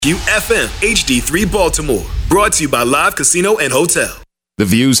FM HD3 Baltimore. Brought to you by Live Casino and Hotel. The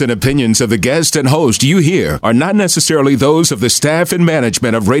views and opinions of the guest and host you hear are not necessarily those of the staff and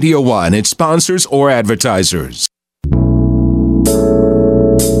management of Radio 1, its sponsors, or advertisers. I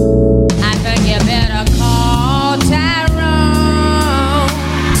think you better call Tyrone.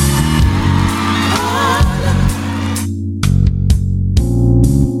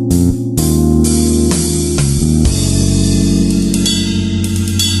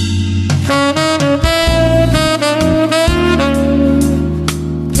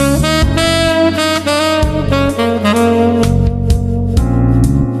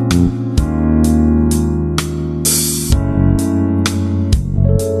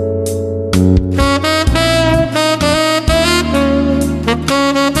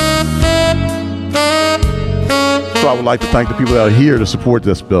 I would like to thank the people that are here to support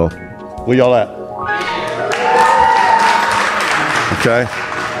this bill. Where y'all at? Okay.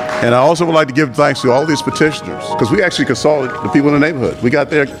 And I also would like to give thanks to all these petitioners, because we actually consulted the people in the neighborhood. We got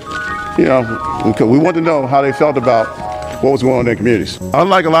there, we wanted to know how they felt about what was going on in their communities.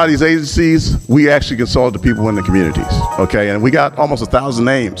 Unlike a lot of these agencies, we actually consulted the people in the communities, okay? And we got almost 1,000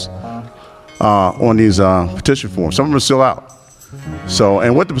 names on these petition forms. Some of them are still out. So,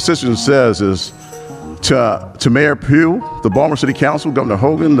 and what the petition says is, to Mayor Pugh, the Baltimore City Council, Governor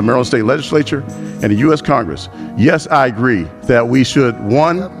Hogan, the Maryland State Legislature, and the U.S. Congress. Yes, I agree that we should,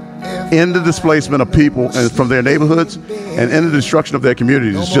 one, end the displacement of people from their neighborhoods and end the destruction of their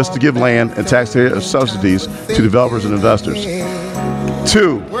communities just to give land and taxpayer subsidies to developers and investors.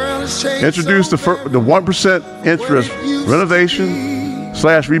 Two, introduce the 1% interest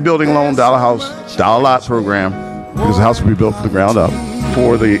renovation/rebuilding loan dollar house, dollar lot program, because the house will be built from the ground up,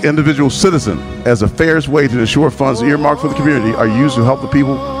 for the individual citizen as a fairest way to ensure funds earmarked for the community are used to help the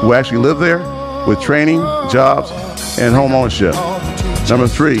people who actually live there with training, jobs, and home ownership. Number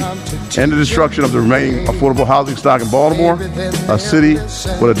three, end the destruction of the remaining affordable housing stock in Baltimore, a city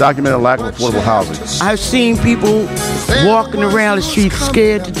with a documented lack of affordable housing. I've seen people walking around the streets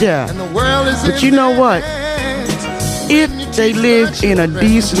scared to death. But you know what? If they live in a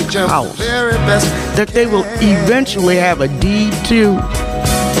decent house that they will eventually have a deed to,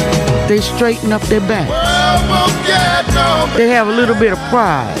 they straighten up their back. They have a little bit of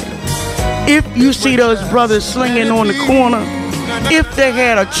pride. If you see those brothers slinging on the corner, if they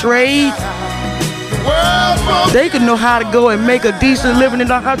had a trade, they could know how to go and make a decent living and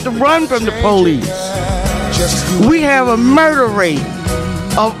not have to run from the police. We have a murder rate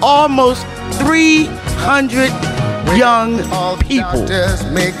of almost 300 young people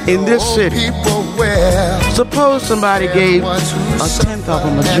in this city. Suppose somebody gave a tenth of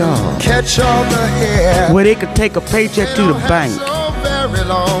them a job where they could take a paycheck to the bank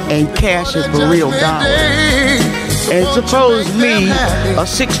and cash it for real dollars. And suppose me, a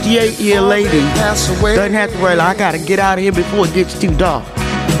 68-year lady, doesn't have to worry, I gotta get out of here before it gets too dark.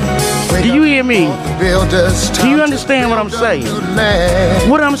 Do you hear me? Do you understand what I'm saying?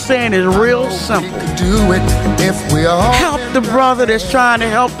 What I'm saying is real simple. Help the brother that's trying to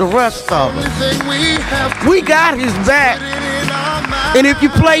help the rest of us. We got his back. And if you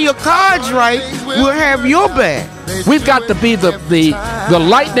play your cards right, we'll have your back. We've got to be the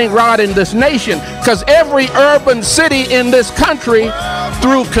lightning rod in this nation, because every urban city in this country,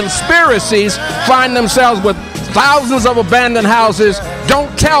 through conspiracies, find themselves with thousands of abandoned houses.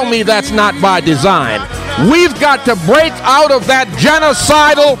 Don't tell me that's not by design. We've got to break out of that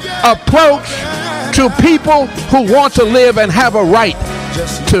genocidal approach to people who want to live and have a right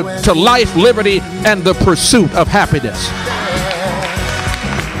to life, liberty, and the pursuit of happiness.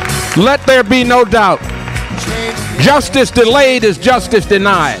 Let there be no doubt. Justice delayed is justice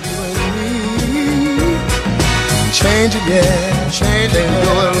denied.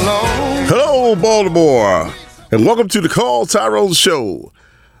 Hello, Baltimore, and welcome to the Call Tyrone Show.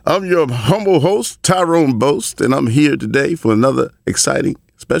 I'm your humble host, Tyrone Boast, and I'm here today for another exciting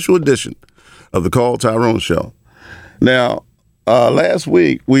special edition of the Call Tyrone Show. Now, last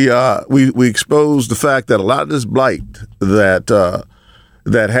week we exposed the fact that a lot of this blight that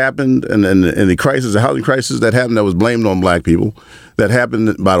happened and the crisis, the housing crisis that happened, that was blamed on black people, that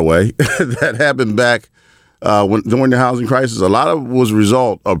happened, by the way, that happened back during the housing crisis. A lot of it was a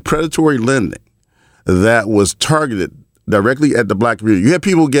result of predatory lending that was targeted directly at the black community. You had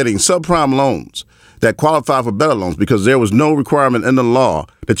people getting subprime loans that qualify for better loans because there was no requirement in the law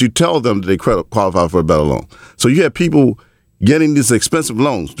that you tell them that they qualify for a better loan. So you had people getting these expensive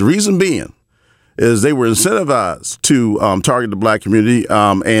loans. The reason being is they were incentivized to target the black community.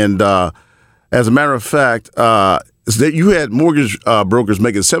 As a matter of fact, you had mortgage brokers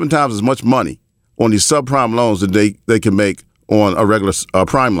making 7 times as much money on these subprime loans that they can make on a regular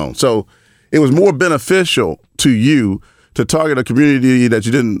prime loan. So it was more beneficial to you to target a community that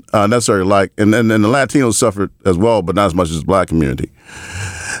you didn't necessarily like. And the Latinos suffered as well, but not as much as the black community.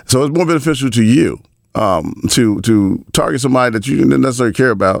 So it's more beneficial to you to target somebody that you didn't necessarily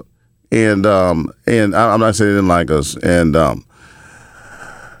care about. And I'm not saying they didn't like us. And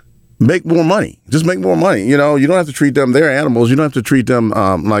make more money. Just make more money. You know, you don't have to treat them. They're animals. You don't have to treat them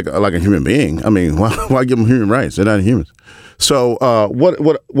like a human being. I mean, why give them human rights? They're not humans. So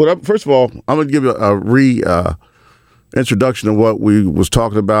first of all, I'm going to give you a introduction of what we was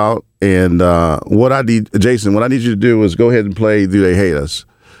talking about, and what I need you to do is go ahead and play "Do They Hate Us?"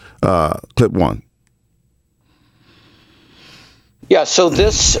 Clip 1. Yeah, so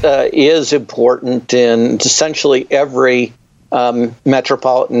this is important in essentially every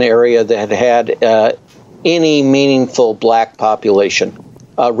metropolitan area that had any meaningful black population.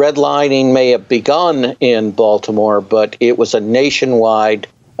 Redlining may have begun in Baltimore, but it was a nationwide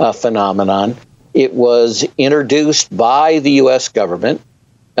phenomenon. It was introduced by the U.S. government.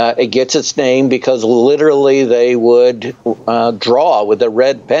 It gets its name because literally they would draw with a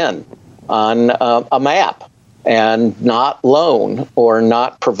red pen on a map and not loan or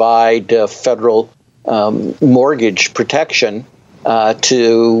not provide federal mortgage protection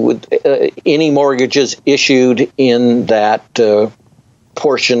to any mortgages issued in that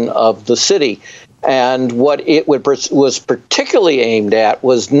portion of the city. And what it was particularly aimed at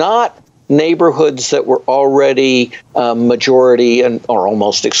was not neighborhoods that were already majority or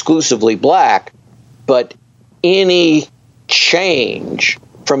almost exclusively black, but any change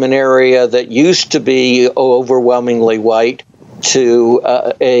from an area that used to be overwhelmingly white to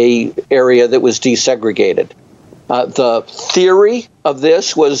a area that was desegregated. The theory of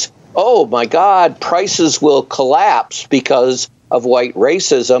this was, oh my God, prices will collapse because of white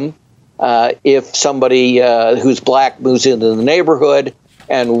racism if somebody who's black moves into the neighborhood,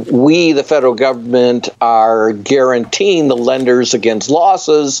 and we, the federal government, are guaranteeing the lenders against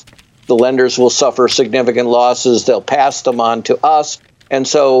losses. The lenders will suffer significant losses. They'll pass them on to us. And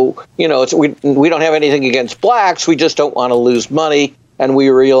so, you know, we don't have anything against blacks. We just don't want to lose money. And we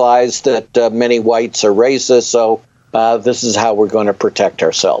realize that many whites are racist. So this is how we're going to protect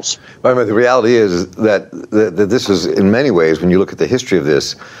ourselves. Well, I mean, the reality is that this is, in many ways, when you look at the history of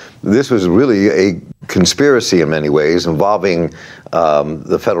this was really a conspiracy in many ways involving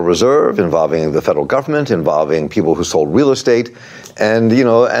the Federal Reserve, involving the federal government, involving people who sold real estate. And, you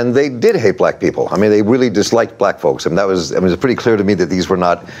know, and they did hate black people. I mean, they really disliked black folks. And it's pretty clear to me that these were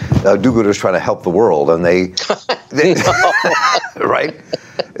not do-gooders trying to help the world. And they right?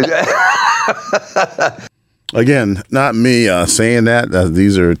 Again, not me saying that.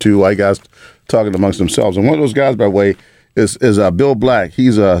 These are two white guys talking amongst themselves. And one of those guys, by the way, is Bill Black.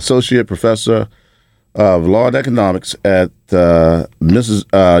 He's an associate professor of law and economics at University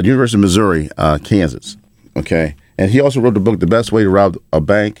of Missouri, Kansas. Okay, and he also wrote the book "The Best Way to Rob a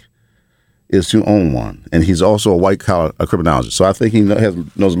Bank Is to Own One," and he's also a white-collar criminologist. So I think he knows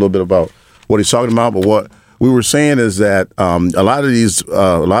a little bit about what he's talking about. But what we were saying is that a lot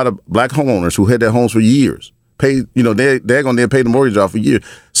of black homeowners who had their homes for years paid, you know, they're going to pay the mortgage off for years.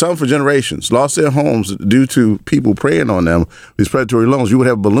 Some for generations lost their homes due to people preying on them. These predatory loans. You would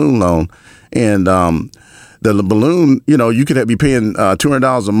have a balloon loan, and the balloon, you know, you could be paying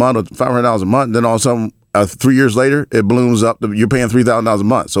 $200 a month or $500 a month. And then all of a sudden, 3 years later, it balloons up. You're paying $3,000 a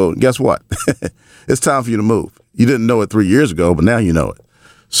month. So guess what? It's time for you to move. You didn't know it 3 years ago, but now you know it.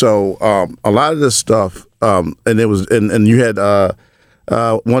 So a lot of this stuff, and it was, and you had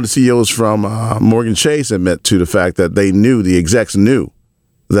one of the CEOs from Morgan Chase admit to the fact that the execs knew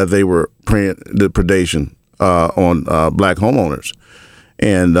that they were the predation on black homeowners,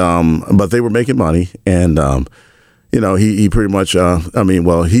 and but they were making money, and you know, he pretty much,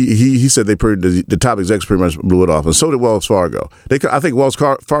 he said the top execs pretty much blew it off, and so did Wells Fargo. I think Wells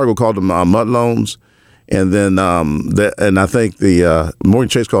Fargo called them mud loans, and then and I think the Morgan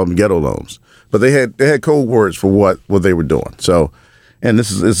Chase called them ghetto loans. But they had code words for what they were doing. So, and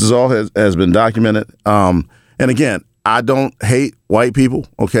this is all has been documented. And again, I don't hate white people,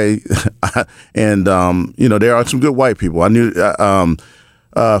 okay, and you know, there are some good white people. I knew.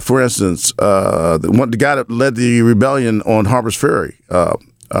 For instance, the guy that led the rebellion on Harper's Ferry,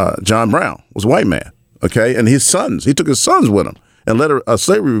 John Brown, was a white man, okay? And he took his sons with him and led a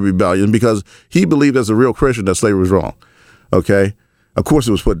slavery rebellion because he believed as a real Christian that slavery was wrong, okay? Of course,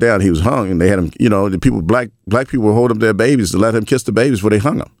 it was put down. He was hung, and they had him, you know, black people would hold up their babies to let him kiss the babies before they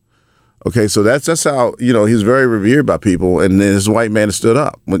hung him. Okay, so that's how, you know, he's very revered by people, and then this white man has stood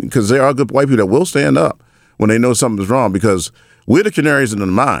up. Because there are good white people that will stand up when they know something's wrong, because we're the canaries in the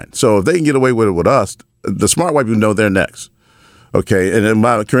mine. So if they can get away with it with us, the smart white people know they're next. Okay, and in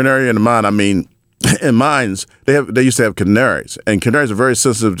my canary in the mine, I mean, in mines they used to have canaries, and canaries are very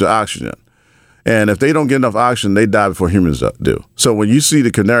sensitive to oxygen. And if they don't get enough oxygen, they die before humans do. So when you see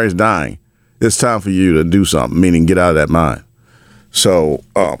the canaries dying, it's time for you to do something, meaning get out of that mine. So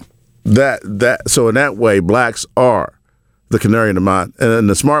so in that way, blacks are the canary in the mine, and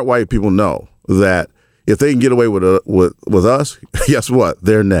the smart white people know that if they can get away with us, guess what?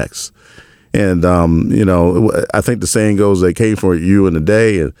 They're next. And I think the saying goes, "They came for you in the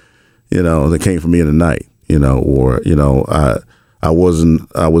day, and they came for me in the night." I wasn't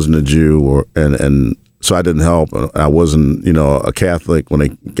a Jew, and so I didn't help. I wasn't a Catholic when they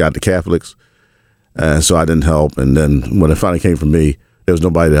got the Catholics, and so I didn't help. And then when it finally came for me, there was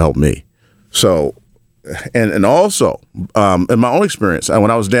nobody to help me. So, and also in my own experience,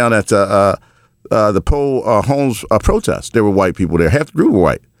 when I was down at the Paul Holmes protest, there were white people there. Half the group were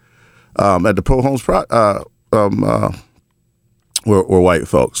white. At the Paul Holmes were white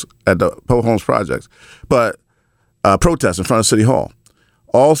folks at the Paul Holmes projects, but protest in front of City Hall.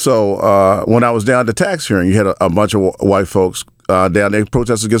 Also, when I was down at the tax hearing, you had a bunch of white folks down there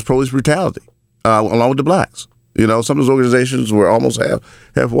protesting against police brutality, along with the blacks. Some of those organizations were almost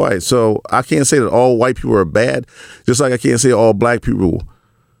half white. So I can't say that all white people are bad, just like I can't say all black people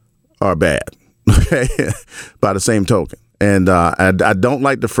are bad. Okay, by the same token. And I don't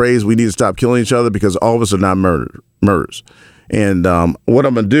like the phrase "we need to stop killing each other" because all of us are not murderers. And what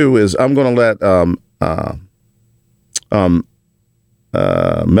I'm going to do is I'm going to let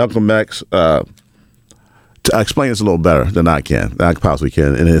Malcolm X to explain this a little better than I possibly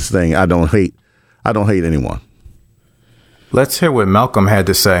can. In his thing, I don't hate anyone. Let's hear what Malcolm had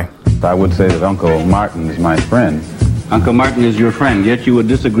to say. I would say that Uncle Martin is my friend. Uncle Martin is your friend, yet you would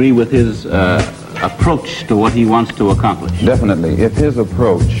disagree with his approach to what he wants to accomplish. Definitely. If his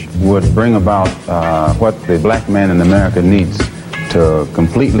approach would bring about what the black man in America needs to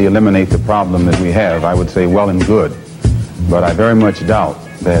completely eliminate the problem that we have, I would say well and good. But I very much doubt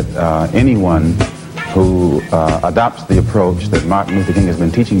that anyone who adopts the approach that Martin Luther King has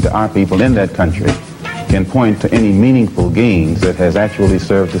been teaching to our people in that country can point to any meaningful gains that has actually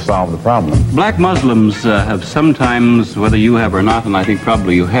served to solve the problem. Black Muslims have sometimes, whether you have or not, and I think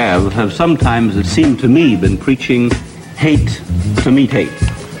probably you have sometimes, it seemed to me, been preaching hate to meet hate.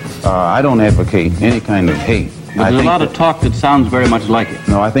 I don't advocate any kind of hate. But there's a lot of talk that sounds very much like it.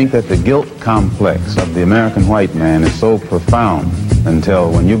 No, I think that the guilt complex of the American white man is so profound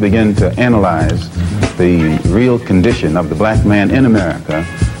until when you begin to analyze the real condition of the black man in America,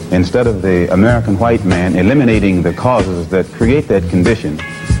 instead of the American white man eliminating the causes that create that condition,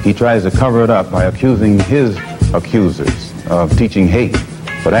 he tries to cover it up by accusing his accusers of teaching hate.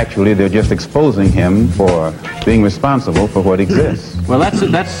 But actually, they're just exposing him for being responsible for what exists. Well,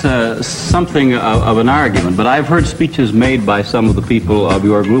 that's something of an argument, but I've heard speeches made by some of the people of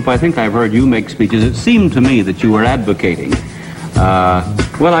your group. I think I've heard you make speeches. It seemed to me that you were advocating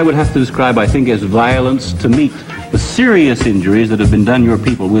what I would have to describe, I think, as violence to meet the serious injuries that have been done your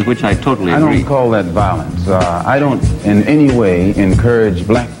people, with which I totally agree. I don't call that violence. I don't in any way encourage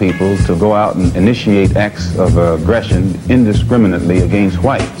black people to go out and initiate acts of aggression indiscriminately against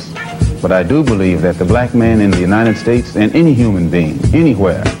whites. But I do believe that the black man in the United States and any human being,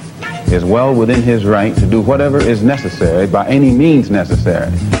 anywhere, is well within his right to do whatever is necessary, by any means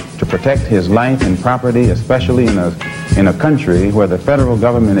necessary, to protect his life and property, especially in a country where the federal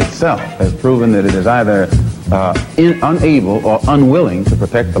government itself has proven that it is either unable or unwilling to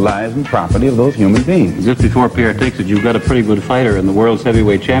protect the lives and property of those human beings. Just before Pierre takes it, you've got a pretty good fighter and the world's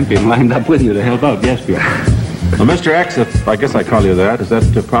heavyweight champion lined up with you to help out. Yes, Pierre. Well, Mr. X, if I guess I call you that, is that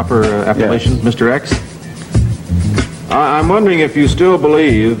the proper appellation? Yes. Mr. X? I'm wondering if you still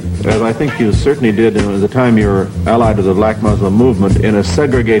believe, as I think you certainly did at the time you were allied to the Black Muslim movement, in a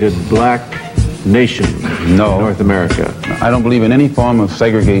segregated black nation in North America. I don't believe in any form of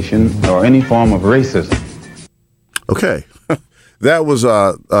segregation or any form of racism. Okay. That was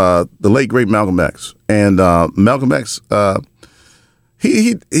the late, great Malcolm X. And Malcolm X,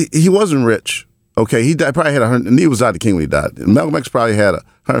 he wasn't rich. Okay, he died, probably had and he was Dr. King when he died. And Malcolm X probably had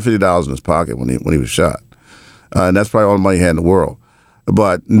 $150 in his pocket when he was shot. And that's probably all the money he had in the world.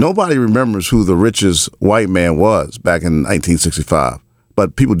 But nobody remembers who the richest white man was back in 1965.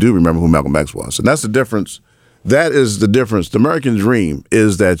 But people do remember who Malcolm X was. And that's the difference. That is the difference. The American dream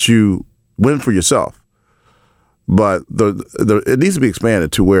is that you win for yourself. But it needs to be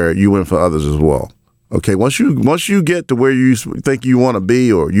expanded to where you win for others as well. Okay, once you get to where you think you want to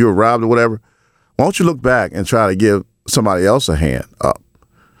be, or you arrived or whatever, why don't you look back and try to give somebody else a hand up?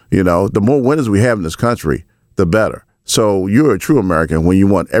 The more winners we have in this country, the better. So you're a true American when you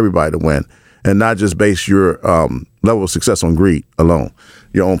want everybody to win, and not just base your level of success on greed alone,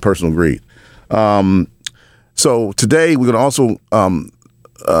 your own personal greed. So today we're going to also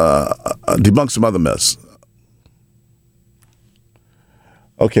debunk some other myths.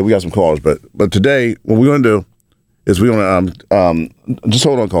 Okay, we got some callers, but today what we're going to do is we're going to just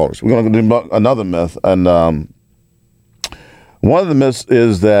hold on, callers. We're going to debunk another myth, and one of the myths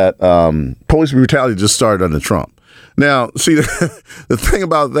is that police brutality just started under Trump. Now, see, the thing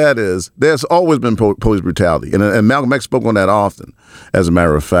about that is there's always been police brutality, and Malcolm X spoke on that often, as a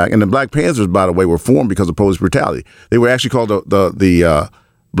matter of fact. And the Black Panthers, by the way, were formed because of police brutality. They were actually called the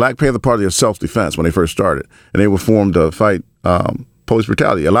Black Panther Party of Self-Defense when they first started, and they were formed to fight police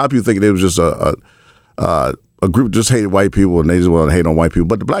brutality. A lot of people think it was just a group that just hated white people and they just wanted to hate on white people.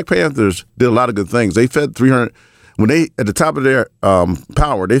 But the Black Panthers did a lot of good things. They fed 300 when they at the top of their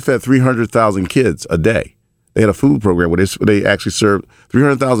power. They fed 300,000 kids a day. They had a food program where they actually served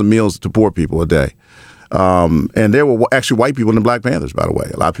 300,000 meals to poor people a day. And there were actually white people in the Black Panthers, by the way.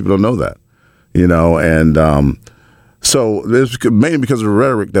 A lot of people don't know that, and so it's mainly because of the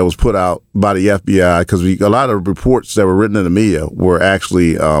rhetoric that was put out by the FBI, because a lot of reports that were written in the media were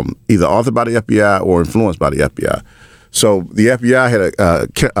actually either authored by the FBI or influenced by the FBI. So the FBI had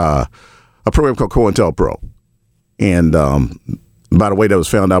a program called COINTELPRO. And by the way, that was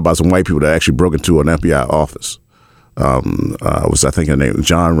found out by some white people that actually broke into an FBI office. Was I think her name was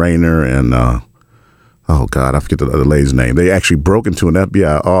John Rayner and oh God, I forget the lady's name. They actually broke into an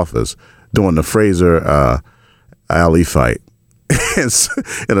FBI office during the Fraser Ali fight,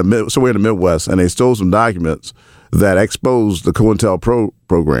 somewhere in the Midwest, and they stole some documents that exposed the COINTELPRO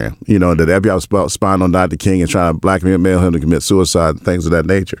program. That the FBI was spying on Dr. King and trying to blackmail him to commit suicide and things of that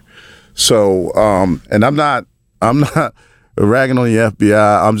nature. So, and I'm not ragging on the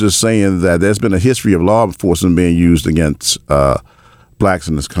FBI. I'm just saying that there's been a history of law enforcement being used against blacks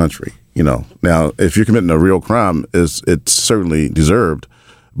in this country. Now if you're committing a real crime, it's certainly deserved.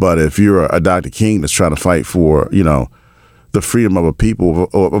 But if you're a Dr. King that's trying to fight for the freedom of a people,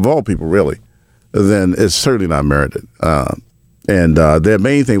 of all people really, then it's certainly not merited. And their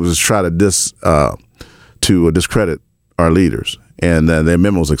main thing was to try to discredit our leaders, and their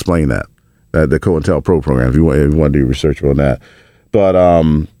memos explain that. The COINTELPRO program, if you want to do research on that. But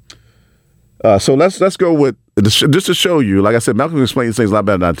so let's go with just to show you. Like I said, Malcolm explains things a lot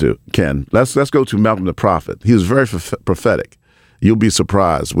better than I do. Ken, let's go to Malcolm the Prophet. He was very prophetic. You'll be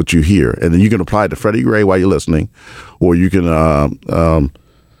surprised what you hear, and then you can apply it to Freddie Gray while you're listening, or you can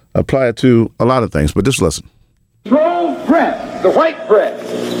apply it to a lot of things. But just listen. Troll press, the white press,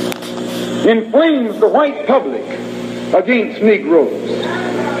 inflames the white public against Negroes.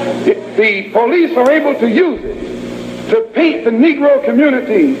 The police are able to use it to paint the Negro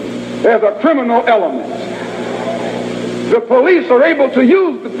community as a criminal element. The police are able to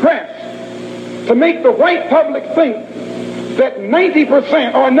use the press to make the white public think that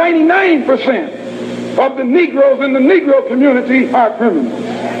 90% or 99% of the Negroes in the Negro community are criminals.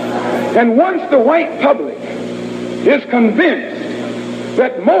 And once the white public is convinced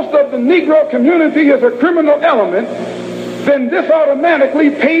that most of the Negro community is a criminal element, then this automatically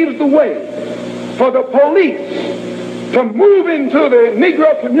paves the way for the police to move into the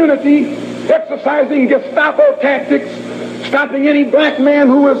Negro community, exercising Gestapo tactics, stopping any black man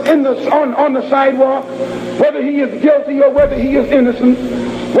who is on the sidewalk, whether he is guilty or whether he is innocent,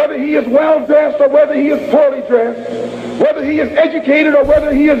 whether he is well-dressed or whether he is poorly dressed, whether he is educated or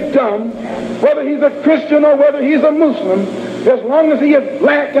whether he is dumb, whether he's a Christian or whether he's a Muslim. As long as he is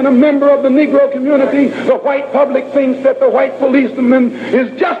black and a member of the Negro community, the white public thinks that the white policeman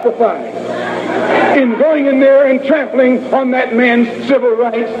is justified in going in there and trampling on that man's civil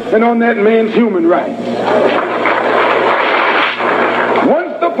rights and on that man's human rights.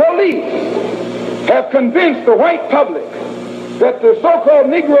 Once the police have convinced the white public that the so-called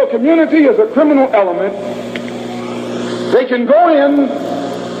Negro community is a criminal element, they can go in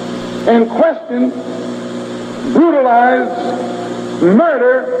and question, brutalize,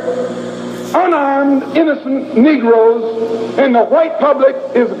 murder unarmed, innocent Negroes, and the white public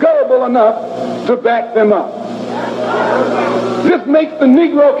is gullible enough to back them up. This makes the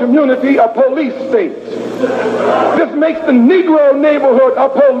Negro community a police state. This makes the Negro neighborhood a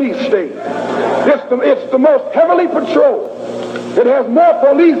police state. It's the most heavily patrolled. It has more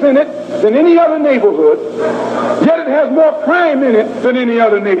police in it than any other neighborhood, yet it has more crime in it than any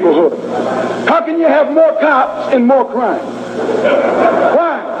other neighborhood. How can you have more cops and more crime?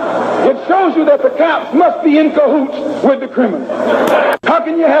 Why? It shows you that the cops must be in cahoots with the criminals. How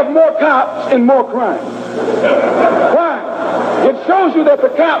can you have more cops and more crime? Why? It shows you that the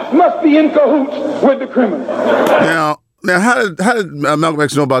cops must be in cahoots with the criminals. Now, how did Malcolm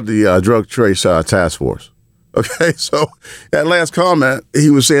X know about the drug trace task force? Okay, so that last comment, he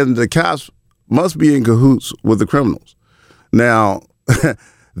was saying the cops must be in cahoots with the criminals. Now,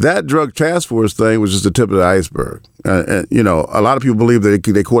 that drug task force thing was just the tip of the iceberg. And a lot of people believe that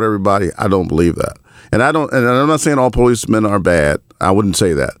they caught everybody. I don't believe that. And I'm not saying all policemen are bad. I wouldn't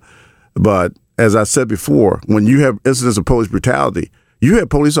say that. But as I said before, when you have incidents of police brutality, you have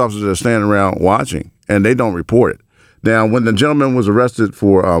police officers that are standing around watching, and they don't report it. Now, when the gentleman was arrested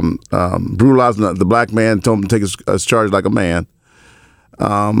for brutalizing the black man, told him to take his charge like a man,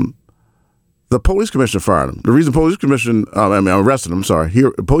 the police commissioner fired him. The reason police commissioner, arrested him,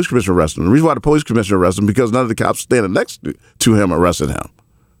 the police commissioner arrested him. The reason why the police commissioner arrested him, because none of the cops standing next to him arrested him.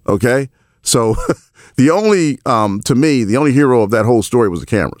 Okay? So the only hero of that whole story was the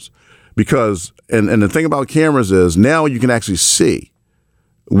cameras. Because, and the thing about cameras is now you can actually see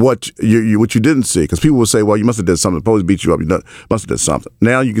what you didn't see, because people will say, well, you must have did something. The police beat you up. You must have did something.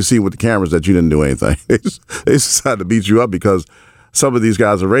 Now you can see with the cameras that you didn't do anything. They decided to beat you up because some of these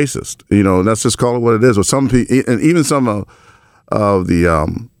guys are racist. Let's just call it what it is. Or some people, and even some of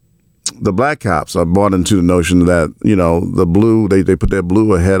the black cops are bought into the notion that the blue, they put their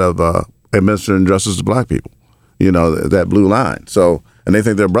blue ahead of administering justice to black people. That blue line. So, and they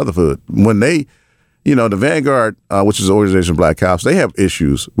think they're brotherhood when they. The Vanguard, which is an organization of black cops, they have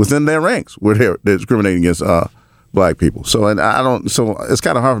issues within their ranks where they're discriminating against black people. So it's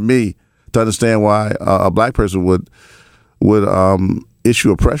kind of hard for me to understand why a black person would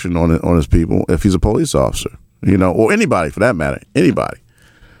issue oppression on his people if he's a police officer, or anybody for that matter, anybody.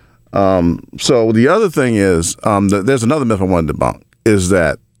 So the other thing is, there's another myth I wanted to debunk, is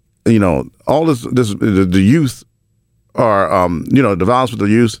that, all the youth are, the violence with the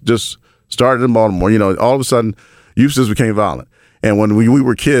youth just started in Baltimore. All of a sudden, youth just became violent. And when we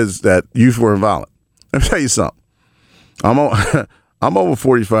were kids, that youth were violent. Let me tell you something. I'm over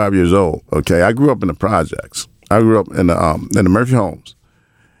 45 years old. Okay, I grew up in the projects. I grew up in the Murphy homes,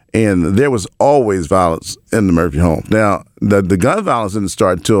 and there was always violence in the Murphy homes. Now, the gun violence didn't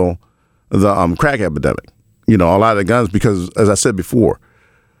start until the crack epidemic. A lot of the guns, because as I said before,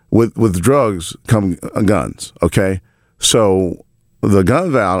 with drugs come guns. Okay, so. The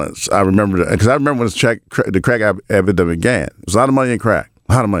gun violence, I remember, because I remember when the crack epidemic began. There's a lot of money in crack,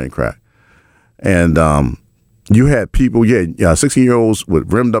 And you had people, 16-year-olds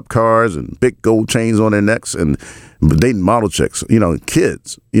with rimmed up cars and big gold chains on their necks and dating model chicks,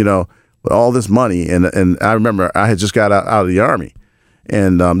 kids, with all this money. And I remember I had just got out of the Army.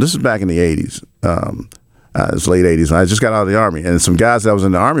 And this is back in the 80s. It's late 80s. And I just got out of the Army. And some guys that I was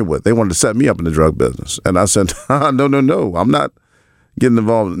in the Army with, they wanted to set me up in the drug business. And I said, no, I'm not getting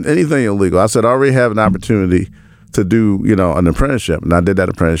involved in anything illegal. I said, I already have an opportunity to do, an apprenticeship. And I did that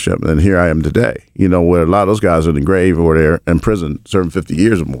apprenticeship. And here I am today, where a lot of those guys are in the grave or they're in prison serving 50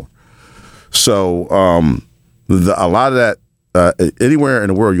 years or more. So a lot of that, anywhere in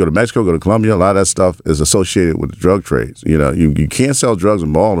the world, you go to Mexico, go to Colombia, a lot of that stuff is associated with the drug trades. You can't sell drugs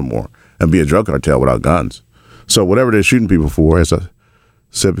in Baltimore and be a drug cartel without guns. So whatever they're shooting people for, as I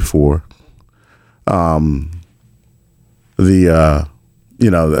said before,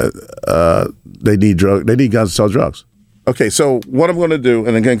 they need guns to sell drugs. Okay, so what I'm going to do,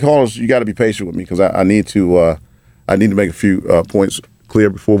 and again, callers, you got to be patient with me because I need to make a few points clear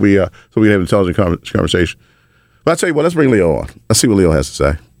before we so we can have an intelligent conversation. But I'll tell you what, let's bring Leo on. Let's see what Leo has to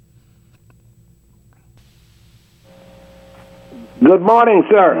say. Good morning,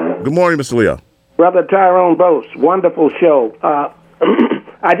 sir. Good morning, Mr. Leo. Brother Tyrone Bose, wonderful show. I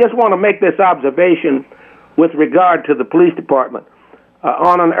just want to make this observation with regard to the police department.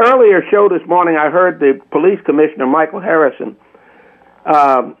 On an earlier show this morning, I heard the police commissioner, Michael Harrison,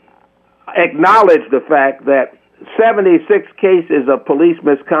 acknowledge the fact that 76 cases of police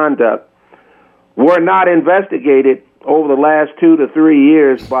misconduct were not investigated over the last 2 to 3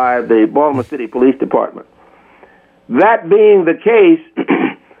 years by the Baltimore City Police Department. That being the case,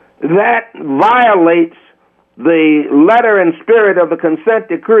 that violates the letter and spirit of the consent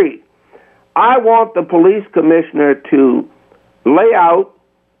decree. I want the police commissioner to lay out,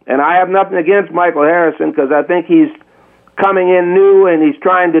 and I have nothing against Michael Harrison because I think he's coming in new and he's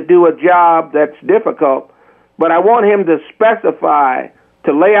trying to do a job that's difficult, but I want him to specify,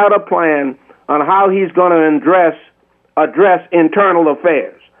 to lay out a plan on how he's going to address internal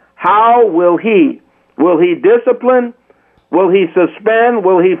affairs. How will he discipline? Will he suspend?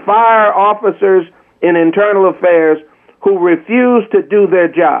 Will he fire officers in internal affairs who refuse to do their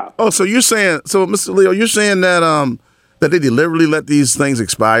job? Oh, so you're saying, Mr. Leo, you're saying that that they deliberately let these things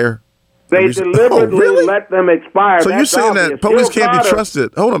expire? They deliberately let them expire. So That's you're saying obvious. that police Bill can't Carter, be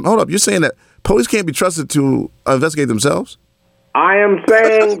trusted? Hold up. You're saying that police can't be trusted to investigate themselves? I am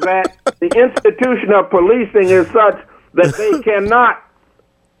saying that the institution of policing is such that they cannot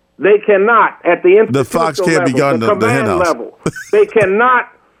at the institutional the fox can't level, be guarding the the command hen house. level, they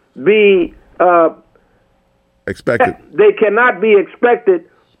cannot be expected. They cannot be expected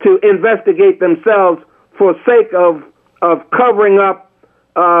to investigate themselves for sake of covering up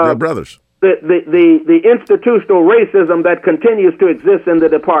Their brothers. the institutional racism that continues to exist in the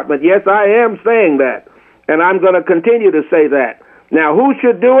department. Yes, I am saying that, and I'm going to continue to say that. Now, who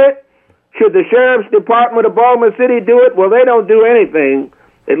should do it? Should the Sheriff's Department of Baltimore City do it? Well, they don't do anything.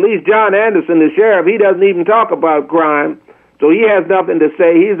 At least John Anderson, the sheriff, he doesn't even talk about crime, so he has nothing to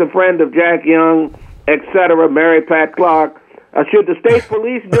say. He's a friend of Jack Young, etc., Mary Pat Clark. Should the state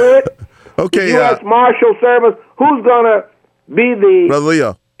police do it? Okay, the U.S. Marshal Service, who's going to be the Brother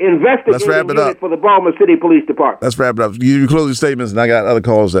Leo, investigating let's wrap it unit up. for the Baltimore City Police Department? Let's wrap it up. You close your statements, and I got other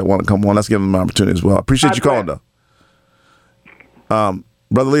calls that want to come on. Let's give them an opportunity as well. Appreciate you calling, though.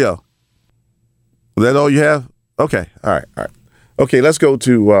 Brother Leo, is that all you have? Okay, all right. Okay, let's go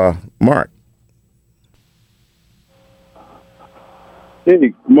to Mark. Hey,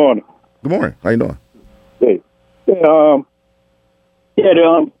 good morning. Good morning. How you doing? Hey, the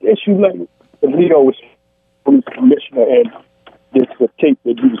issue like Leo was police commissioner, and this the tape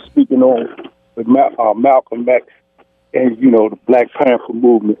that you were speaking on with Malcolm X and the Black Panther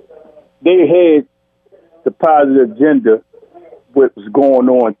movement. They had the positive agenda, what was going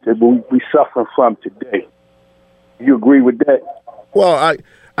on that we suffering from today. You agree with that? Well,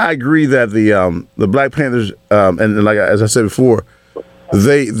 I agree that the Black Panthers and like as I said before,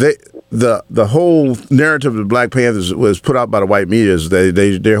 the whole narrative of the Black Panthers was put out by the white media.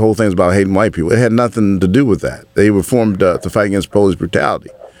 Their whole thing is about hating white people. It had nothing to do with that. They were formed to fight against police brutality.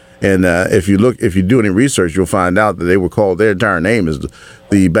 And if you do any research, you'll find out that they were called, their entire name is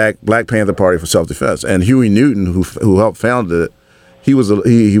the Black Panther Party for Self-Defense. And Huey Newton, who helped found it, he was a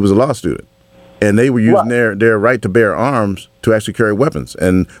law student. And they were using their right to bear arms to actually carry weapons.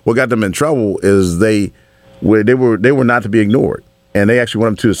 And what got them in trouble is they were not to be ignored. And they actually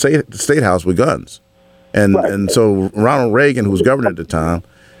went up to the state house with guns. And so Ronald Reagan, who was governor at the time,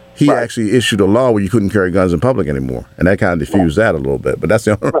 he actually issued a law where you couldn't carry guns in public anymore. And that kind of diffused that a little bit. But that's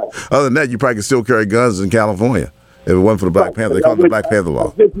the only, other than that, you probably could still carry guns in California if it wasn't for the Black Panther. They call it the Black Panther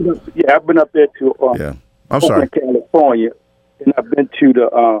law. Yeah, I've been up there to I'm sorry. California, and I've been to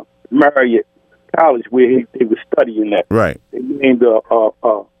the Marriott College where they were studying that. Right. They named a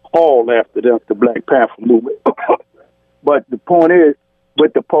hall after them, the Black Panther movement. But the point is,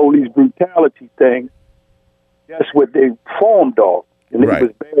 with the police brutality thing, that's what they formed off. And it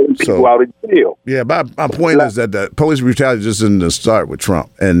was bailing people out of jail. Yeah, my point is that the police brutality just didn't start with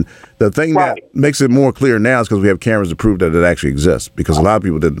Trump. And the thing that makes it more clear now is because we have cameras to prove that it actually exists, because a lot of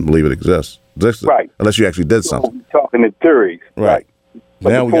people didn't believe it exists. Unless you actually did something. We're talking in theories. Right.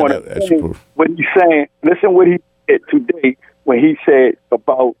 But now the we got point that extra proof. When he's saying, listen what he said today when he said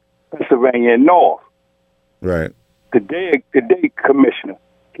about Pennsylvania and North. Right. Today, Commissioner,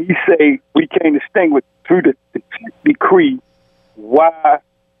 he say we can't distinguish through the decree why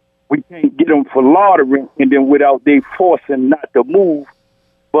we can't get them for laundering, and then without they forcing not to move.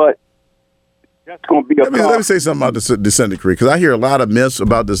 But that's going to be Let me say something about the dissent decree, because I hear a lot of myths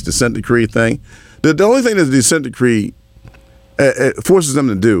about this dissent decree thing. The only thing that the dissent decree forces them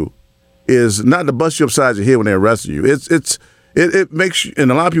to do is not to bust you upside your head when they arrest you. It makes you,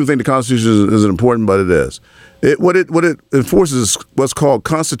 and a lot of people think the Constitution isn't important, but it is. What it enforces is what's called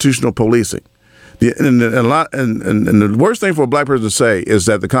constitutional policing. And the worst thing for a black person to say is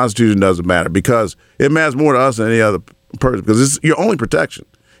that the Constitution doesn't matter, because it matters more to us than any other person, because it's your only protection.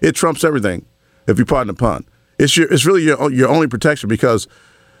 It trumps everything, if you pardon the pun. It's really your only protection, because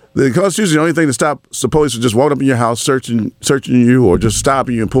the Constitution is the only thing to stop the police from just walking up in your house, searching you, or just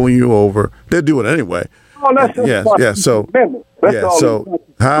stopping you and pulling you over. They'll do it anyway. Oh, that's yeah. So, that's all. So,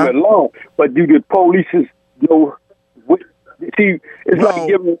 but do the police know? See, it's like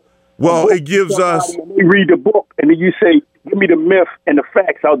giving. Well, it gives us. We read the book, and then you say, "Give me the myth and the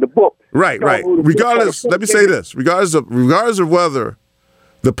facts out of the book." Right. Regardless, let me say this: regardless of whether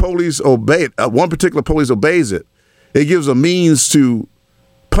the police obey it, one particular police obeys it, it gives a means to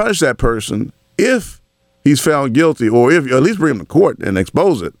punish that person if he's found guilty, or if at least bring him to court and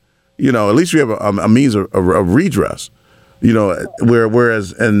expose it. At least you have a means of redress.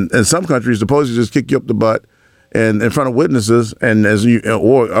 Whereas in some countries, the police just kick you up the butt and in front of witnesses, and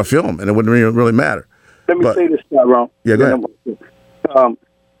or a film, and it wouldn't really matter. Let me say this, Tyrone. Yeah, go ahead.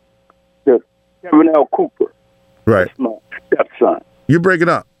 Kevin L. Cooper. Right. That's my stepson. You're breaking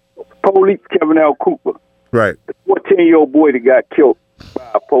up. Police Kevin L. Cooper. Right. The 14-year-old boy that got killed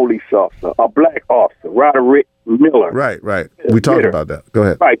by a police officer, a black officer, Roderick Miller. Right. We talked about that. Go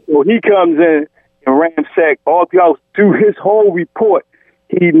ahead. Right. So he comes in and ransack all the house. Through his whole report,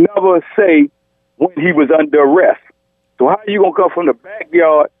 he never say when he was under arrest. So how you gonna come from the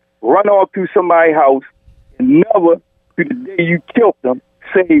backyard, run off through somebody's house, and never, to the day you killed them,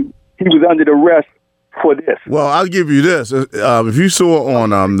 say he was under the arrest for this? Well, I'll give you this. If you saw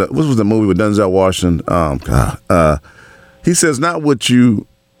on what was the movie with Denzel Washington? He says not what you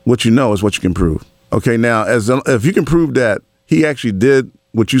know is what you can prove. Okay, now if you can prove that he actually did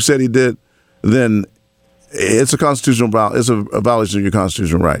what you said he did, then it's a constitutional it's a violation of your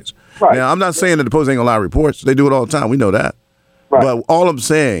constitutional rights. Right. Now, I'm not saying that the Post ain't gonna lie to reports. They do it all the time. We know that. Right. But all I'm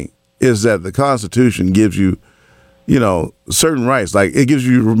saying is that the Constitution gives you, certain rights. Like it gives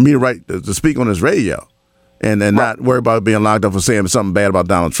you me the right to speak on this radio, and not worry about being locked up for saying something bad about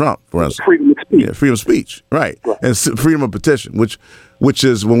Donald Trump, for instance. Freedom of speech. Yeah, freedom of speech. Right. And freedom of petition, which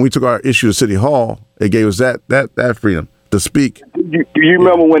is when we took our issue to City Hall, it gave us that freedom to speak. Do you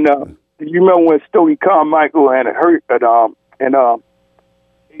remember when? Do you remember when Stokely Carmichael and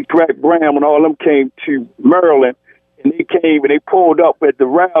Track Brown, when all of them came to Maryland, and they came and they pulled up at the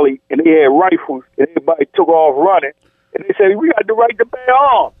rally, and they had rifles, and everybody took off running, and they said, we got the right to bear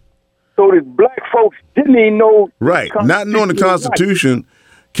arms. So the black folks didn't even know. Right. Not knowing the Constitution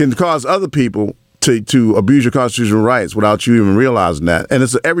can cause other people to abuse your constitutional rights without you even realizing that. And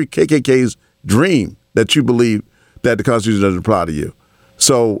it's every KKK's dream that you believe that the Constitution doesn't apply to you.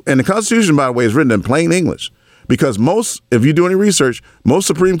 So, and the Constitution, by the way, is written in plain English. Because if you do any research, most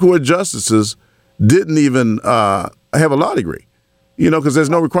Supreme Court justices didn't even have a law degree, because there's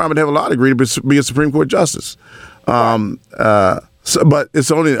no requirement to have a law degree to be a Supreme Court justice. But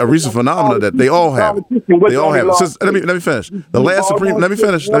it's only a recent phenomenon that they all have it. They all have it. Let me finish. The last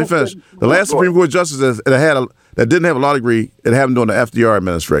Supreme Court justice that didn't have a law degree, it happened during the FDR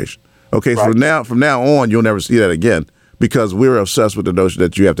administration. Okay, so from now on, you'll never see that again because we're obsessed with the notion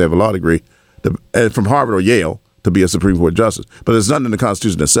that you have to have a law degree from Harvard or Yale to be a Supreme Court justice. But there's nothing in the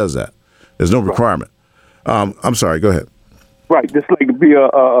Constitution that says that. There's no requirement. I'm sorry, go ahead. Right, just like to be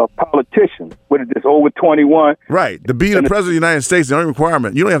a politician, what is this, over 21? Right, to be the President of the United States, the only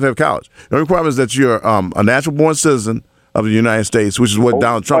requirement, you don't have to have college. The only requirement is that you're a natural-born citizen of the United States, which is what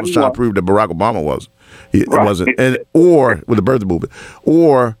Donald Trump was trying to prove that Barack Obama was. It wasn't. Or with the birth movement.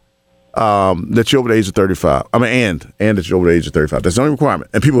 Or that you're over the age of 35. And that you're over the age of 35. That's the only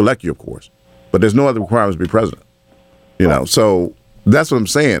requirement. And people elect you, of course. But there's no other requirements to be president. So that's what I'm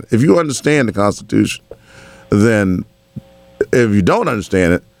saying. If you understand the Constitution, then if you don't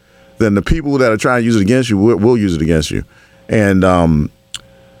understand it, then the people that are trying to use it against you will use it against you. And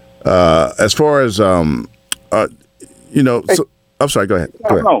as far as, I'm sorry, go ahead.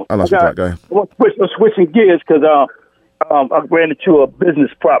 I lost my thought. Go ahead. I'm switching gears because I ran into a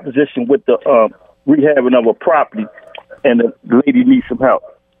business proposition with the rehabbing of a property, and the lady needs some help.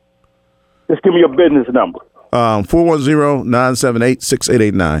 Just give me your business number.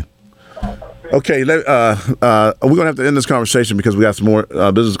 410-978-6889. Okay, we're going to have to end this conversation because we got some more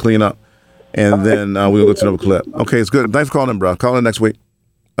business to clean up, and then we'll go to another clip. Okay, it's good. Thanks for calling in, bro. Call in next week.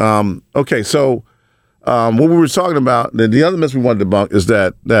 Okay, so what we were talking about, the other myth we wanted to debunk is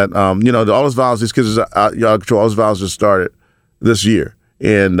that all this violence, these kids are out of control, all this violence just started this year.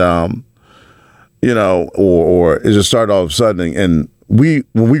 And, or it just started all of a sudden. And when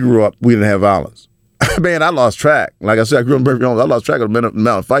we grew up, we didn't have violence. Man, I lost track. Like I said, I grew up in Beverly Hills. I lost track of the amount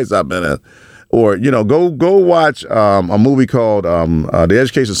of fights I've been in. Or, go watch a movie called The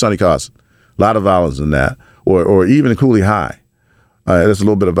Education of Sonny Carson. A lot of violence in that. Or even Cooley High. There's a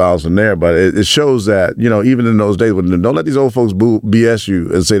little bit of violence in there, but it shows that, even in those days, don't let these old folks BS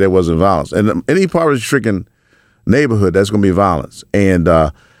you and say there wasn't violence. And any poverty-stricken neighborhood, that's going to be violence. And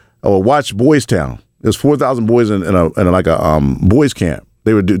watch Boys Town. There's 4,000 boys in a boys camp.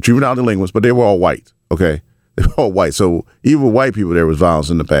 They were juvenile delinquents, but they were all white, okay? They were all white. So even with white people, there was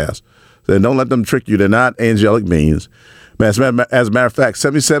violence in the past. So don't let them trick you. They're not angelic beings. As a matter of fact,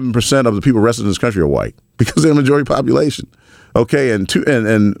 77% of the people arrested in this country are white because they're the majority population. Okay,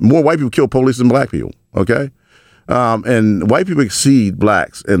 and more white people kill police than black people. Okay, and white people exceed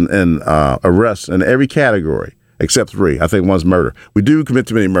blacks in arrests in every category except 3. I think one's murder. We do commit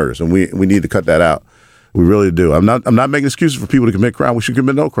too many murders, and we need to cut that out. We really do. I'm not making excuses for people to commit crime. We should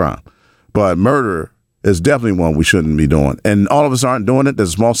commit no crime, but murder is definitely one we shouldn't be doing. And all of us aren't doing it. There's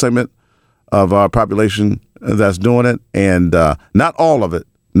a small segment of our population that's doing it, and not all of it.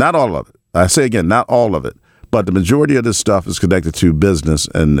 Not all of it. I say again, not all of it. But the majority of this stuff is connected to business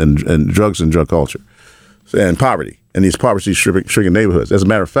and drugs and drug culture and poverty in these poverty-stricken neighborhoods. As a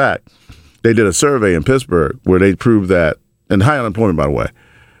matter of fact, they did a survey in Pittsburgh where they proved that, and high unemployment, by the way,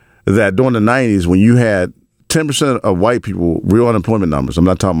 that during the 90s when you had 10% of white people, real unemployment numbers. I'm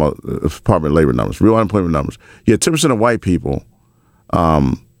not talking about Department of Labor numbers, real unemployment numbers. You had 10% of white people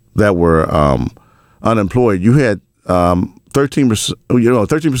that were unemployed. You had 13%. You know,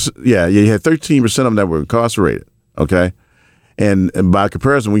 13%. Yeah, you had 13% of them that were incarcerated. Okay, and by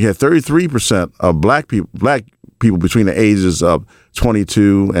comparison, we had 33% of black people between the ages of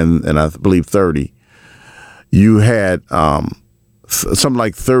 22 and I believe 30. You had something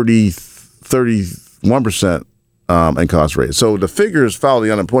like 31% incarcerated. So the figures follow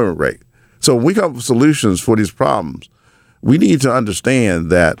the unemployment rate. So when we come up with solutions for these problems, we need to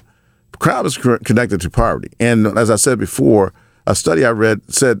understand that crime is connected to poverty. And as I said before, a study I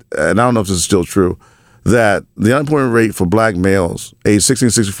read said, and I don't know if this is still true, that the unemployment rate for black males age 16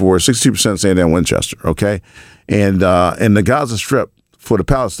 to 64 is 62% San Antonio Winchester, okay? And the Gaza Strip for the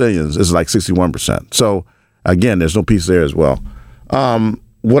Palestinians is like 61%. So again, there's no peace there as well.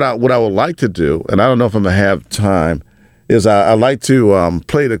 What I would like to do, and I don't know if I'm gonna have time, is I'd like to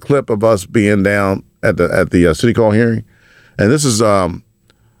play the clip of us being down at the City Hall hearing, and this is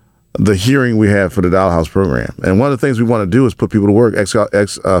the hearing we had for the Dollar House program. And one of the things we want to do is put people to work, ex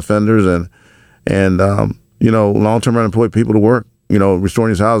offenders and you know, long-term unemployed people to work. You know,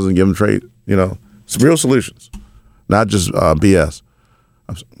 restoring these houses and give them trade. You know, some real solutions, not just BS.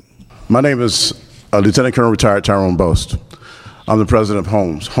 My name is Lieutenant Colonel Retired Tyrone Boast. I'm the president of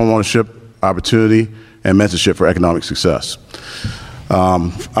HOMES, Home Ownership, Opportunity, and Mentorship for Economic Success.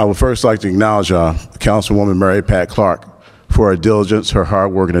 I would first like to acknowledge Councilwoman Mary Pat Clark for her diligence, her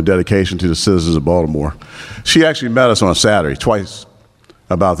hard work, and her dedication to the citizens of Baltimore. She actually met us on a Saturday twice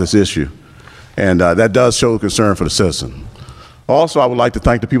about this issue, and that does show concern for the citizen. Also, I would like to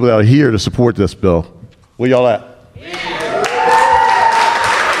thank the people that are here to support this bill. Where y'all at?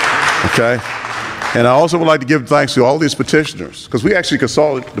 Okay. And I also would like to give thanks to all these petitioners, because we actually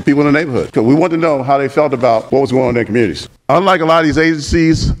consulted the people in the neighborhood, because we wanted to know how they felt about what was going on in their communities. Unlike a lot of these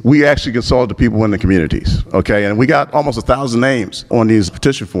agencies, we actually consulted the people in the communities, okay? And we got almost 1,000 names on these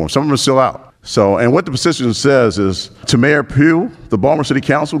petition forms. Some of them are still out. So, and what the petition says is, to Mayor Pugh, the Baltimore City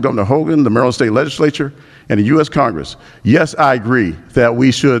Council, Governor Hogan, the Maryland State Legislature, and the U.S. Congress, yes, I agree that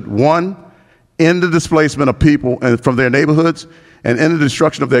we should, 1, end the displacement of people from their neighborhoods and end the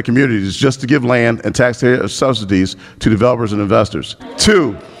destruction of their communities just to give land and taxpayer subsidies to developers and investors.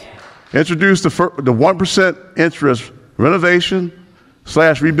 2, introduce the 1% interest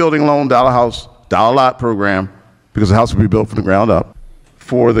renovation/rebuilding loan dollar house, dollar lot program, because the house will be built from the ground up,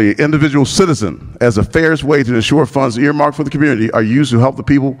 for the individual citizen as the fairest way to ensure funds earmarked for the community are used to help the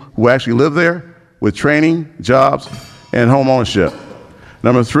people who actually live there with training, jobs, and home ownership.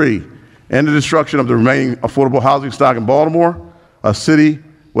 Number 3, end the destruction of the remaining affordable housing stock in Baltimore, a city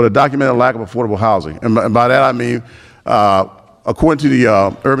with a documented lack of affordable housing. And by that I mean, according to the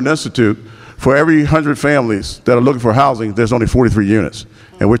Urban Institute, for every 100 families that are looking for housing, there's only 43 units.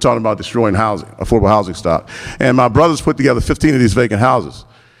 And we're talking about destroying housing, affordable housing stock. And my brother's put together 15 of these vacant houses.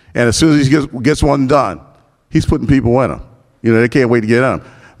 And as soon as he gets one done, he's putting people in them. You know, they can't wait to get in them.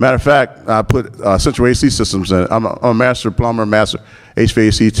 Matter of fact, I put central AC systems in. I'm a master plumber, master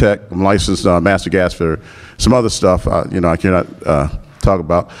HVAC tech. I'm licensed master gas fitter. Some other stuff, you know, I cannot talk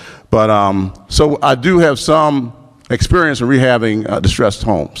about. But so I do have some experience in rehabbing distressed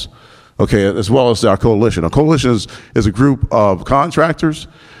homes, okay, as well as our coalition. Our coalition is a group of contractors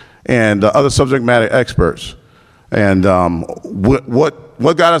and other subject matter experts. And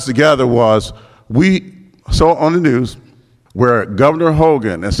what got us together was we saw on the news where Governor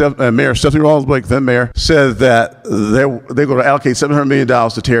Hogan and Mayor Stephanie Rawls Blake, then mayor, said that they're going to allocate $700 million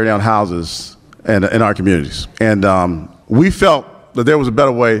to tear down houses in our communities. And we felt that there was a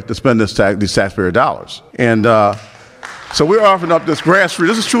better way to spend these taxpayer dollars. And so we're offering up this grassroots,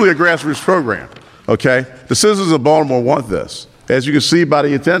 this is truly a grassroots program, okay? The citizens of Baltimore want this, as you can see by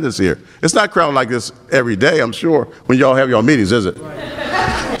the attendance here. It's not crowded like this every day, I'm sure, when y'all have your meetings, is it?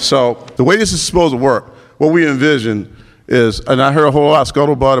 So the way this is supposed to work, what we envision is, and I heard a whole lot of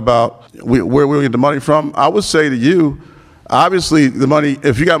scuttlebutt about where we get the money from. I would say to you, obviously the money,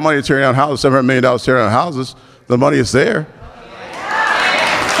 if you got money to tear down houses, $700 million to tear down houses, the money is there.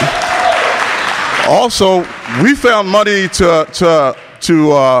 Also, we found money to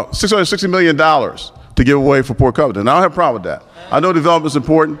 $660 million to give away for Port Covington. I don't have a problem with that. I know development is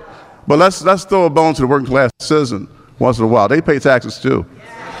important, but let's throw a bone to the working class citizen once in a while. They pay taxes too.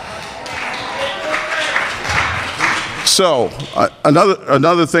 So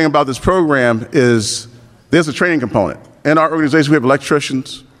another thing about this program is there's a training component. In our organization, we have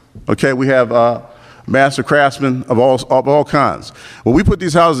electricians. Okay, we have master craftsmen of all kinds. When we put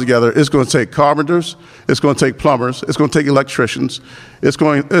these houses together, it's going to take carpenters, it's going to take plumbers, it's going to take electricians, it's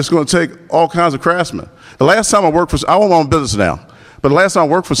going to take all kinds of craftsmen. The last time I worked I own my own business now, but the last time I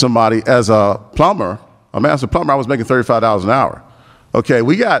worked for somebody as a plumber, a master plumber, I was making $35 an hour. Okay,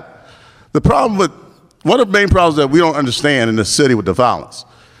 we got the problem with, one of the main problems that we don't understand in this city with the violence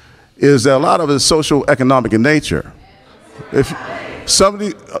is that a lot of it is social economic in nature. If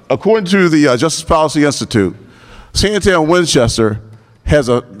somebody, according to the Justice Policy Institute, San Antonio and Winchester has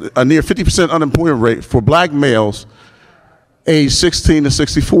a near 50% unemployment rate for black males aged 16 to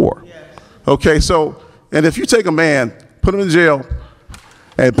 64. Okay, so, and if you take a man, put him in jail,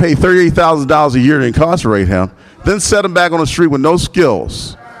 and pay $38,000 a year to incarcerate him, then set him back on the street with no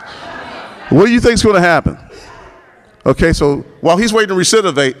skills, what do you think is going to happen? Okay, so while he's waiting to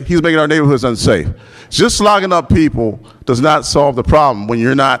recidivate, he's making our neighborhoods unsafe. Just locking up people does not solve the problem when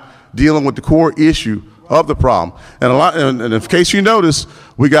you're not dealing with the core issue of the problem. And in case you notice,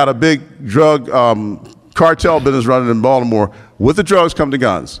 we got a big drug cartel business running in Baltimore. With the drugs come the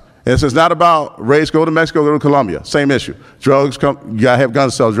guns. And it's not about race, go to Mexico, go to Colombia. Same issue. Drugs come, you gotta have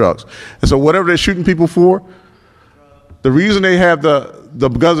guns to sell drugs. And so whatever they're shooting people for, the reason they have the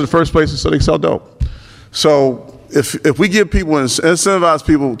guns in the first place is so they sell dope. So if we give people, incentivize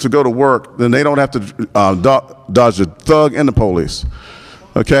people to go to work, then they don't have to dodge the thug and the police.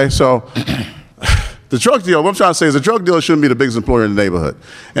 Okay, so the drug deal, what I'm trying to say is the drug dealer shouldn't be the biggest employer in the neighborhood.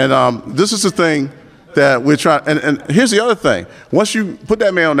 And this is the thing that we're trying, and here's the other thing. Once you put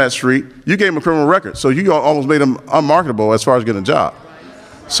that man on that street, you gave him a criminal record. So you almost made him unmarketable as far as getting a job.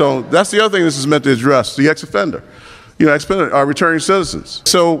 So that's the other thing this is meant to address, the ex-offender. Our returning citizens.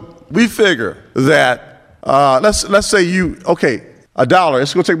 So we figure that, let's say $1,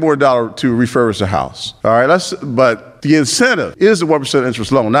 it's going to take more than $1 to refurbish a house. All right, but the incentive is the 1%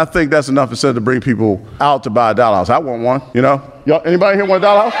 interest loan. And I think that's enough incentive to bring people out to buy a dollar house. I want one, Y'all, anybody here want a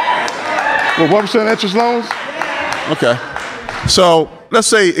dollar house? With 1% interest loans? Okay. So let's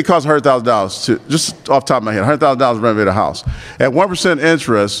say it costs $100,000 to, just off the top of my head, $100,000 to renovate a house. At 1%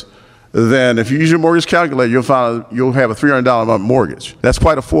 interest, then if you use your mortgage calculator, you'll find you'll have a $300 a month mortgage. That's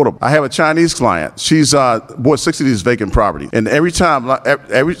quite affordable. I have a Chinese client. She's bought 60 of these vacant properties. And every time,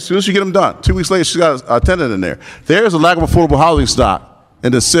 as soon as you get them done, 2 weeks later, she's got a tenant in there. There's a lack of affordable housing stock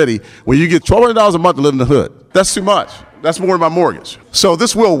in the city where you get $1,200 a month to live in the hood. That's too much. That's more than my mortgage. So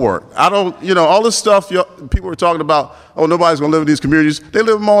this will work. I don't, all this stuff people are talking about, nobody's going to live in these communities. They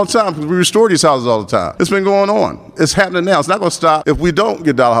live in them all the time because we restore these houses all the time. It's been going on. It's happening now. It's not going to stop if we don't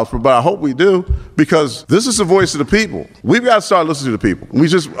get Dollar House, but I hope we do because this is the voice of the people. We've got to start listening to the people.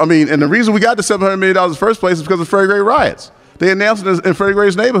 And the reason we got the $700 million in the first place is because of Freddie Gray riots. They announced it in Freddie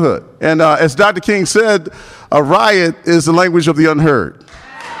Gray's neighborhood. And as Dr. King said, a riot is the language of the unheard.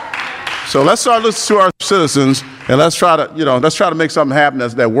 So let's start listening to our citizens, and let's try to make something happen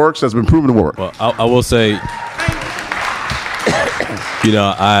that works, that's been proven to work. Well, I will say,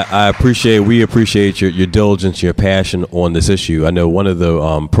 we appreciate your diligence, your passion on this issue. I know one of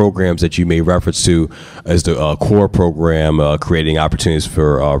the programs that you made reference to is the core program, creating opportunities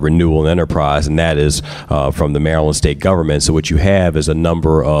for renewal and enterprise, and that is from the Maryland state government. So what you have is a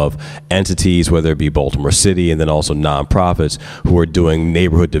number of entities, whether it be Baltimore City and then also nonprofits who are doing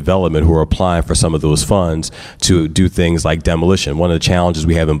neighborhood development, who are applying for some of those funds to do things like demolition. One of the challenges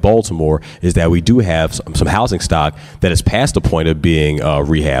we have in Baltimore is that we do have some housing stock that is past the point of being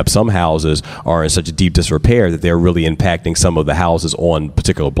rehab. Some houses are in such a deep disrepair that they're really impacting some of the houses on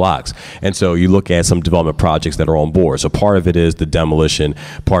particular blocks. And so you look at some development projects that are on board. So part of it is the demolition,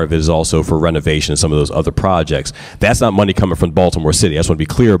 part of it is also for renovation, some of those other projects. That's not money coming from Baltimore City. I just want to be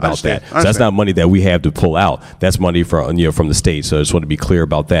clear about that. So that's not money that we have to pull out. That's money from the state. So I just want to be clear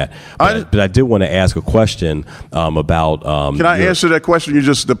about that. But I did want to ask a question about. Can I answer that question?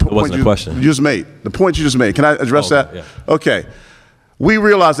 The point you just made. The point you just made. Can I address that? Yeah. Okay. We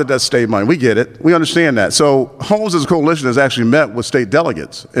realize that that's state money. We get it. We understand that. So Homes as a Coalition has actually met with state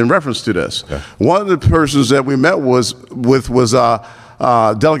delegates in reference to this. Okay. One of the persons that we met was Delegate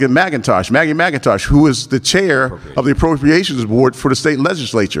McIntosh, Maggie McIntosh, who is the chair of the Appropriations Board for the state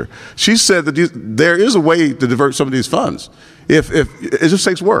legislature. She said that there is a way to divert some of these funds. If it just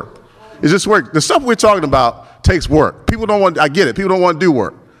takes work. It just work. The stuff we're talking about takes work. People don't want. I get it. People don't want to do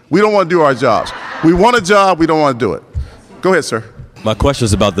work. We don't want to do our jobs. We want a job. We don't want to do it. Go ahead, sir. My question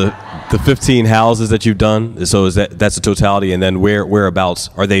is about the 15 houses that you've done. So that's the totality, and then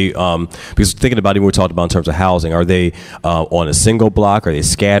whereabouts are they? Because thinking about it, we talked about in terms of housing, are they on a single block? Are they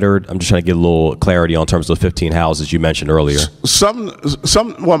scattered? I'm just trying to get a little clarity on terms of the 15 houses you mentioned earlier.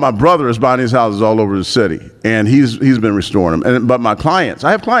 My brother is buying these houses all over the city, and he's been restoring them. But my clients, I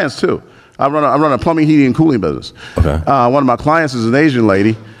have clients too. I run a plumbing, heating, and cooling business. Okay. One of my clients is an Asian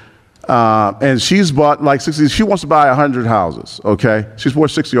lady, and she's bought like 60. She wants to buy 100 houses. Okay, she's bought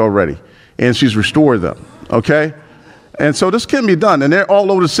 60 already, and she's restored them. Okay, and so this can be done, and they're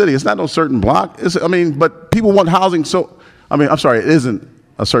all over the city. It's not no certain block. But people want housing it isn't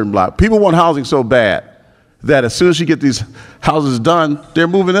a certain block. People want housing so bad that as soon as you get these houses done, they're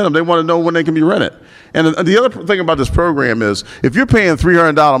moving in them. They want to know when they can be rented. And the other thing about this program is if you're paying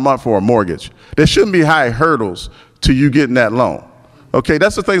 $300 a month for a mortgage, there shouldn't be high hurdles to you getting that loan. Okay,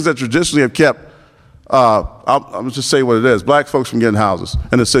 that's the things that traditionally have kept, I'll just say what it is, black folks from getting houses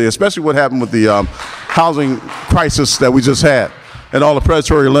in the city, especially what happened with the housing crisis that we just had and all the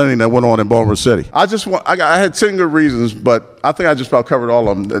predatory lending that went on in Baltimore City. I had 10 good reasons, but I think I just about covered all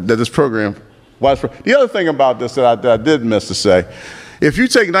of them that this program. The other thing about this that I did miss to say, if you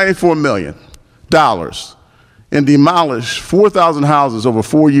take $94 million and demolish 4,000 houses over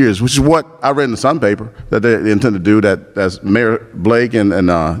 4 years, which is what I read in the Sun paper that they intend to do, that as Mayor Blake and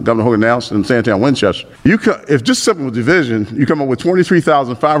Governor Hogan announced in Santown, Winchester, if just simple division, you come up with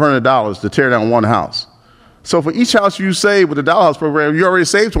 $23,500 to tear down one house. So for each house you save with the Dollar House program, you already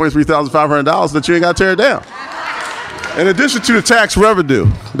saved $23,500 that you ain't got to tear down. In addition to the tax revenue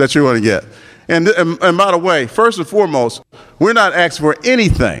that you're going to get. And by the way, first and foremost, we're not asking for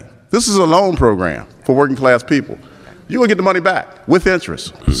anything. This is a loan program for working class people. You're going to get the money back with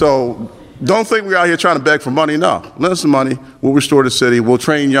interest. So don't think we're out here trying to beg for money. No, lend us some money. We'll restore the city. We'll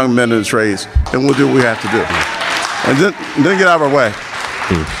train young men in the trades, and we'll do what we have to do. And then get out of our way.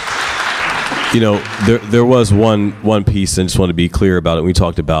 You know, there was one piece, and just want to be clear about it. We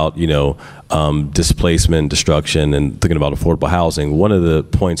talked about, displacement, destruction, and thinking about affordable housing. One of the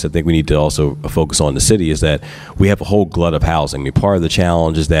points I think we need to also focus on in the city is that we have a whole glut of housing. I mean, part of the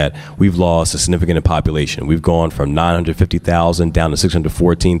challenge is that we've lost a significant population. We've gone from 950,000 down to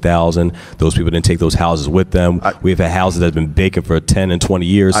 614,000. Those people didn't take those houses with them. We've had houses that have been vacant for 10 and 20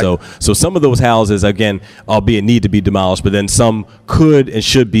 years. So some of those houses, again, albeit need to be demolished, but then some could and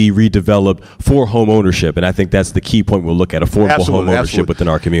should be redeveloped for home ownership. And I think that's the key point we'll look at, affordable home ownership within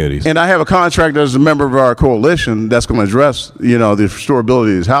our communities. And I have a contractor as a member of our coalition that's going to address, the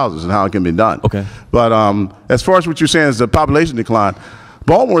restorability of these houses and how it can be done. Okay. But as far as what you're saying is the population decline,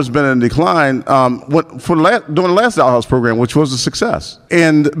 Baltimore's been in decline during the last Dollar House program, which was a success.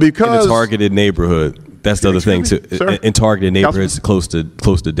 And because in a targeted neighborhood. That's the other thing too. In targeted neighborhoods close to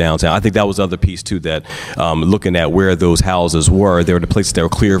downtown. I think that was the other piece too. That looking at where those houses were, they were the places that were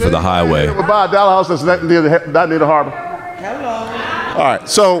clear for the highway. Buy a Dollar House that's not near the harbor. Hello. All right.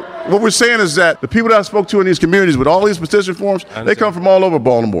 So what we're saying is that the people that I spoke to in these communities with all these petition forms, they come from all over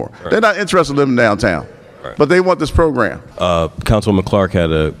Baltimore. Right. They're not interested in living downtown, but they want this program. Councilwoman Clark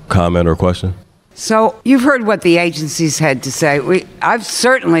had a comment or a question. So you've heard what the agencies had to say. I've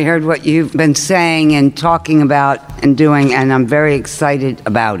certainly heard what you've been saying and talking about and doing, and I'm very excited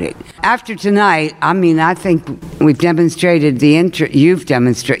about it. After tonight, I think we've demonstrated the interest. You've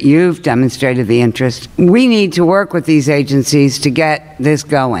demonstrated the interest. We need to work with these agencies to get this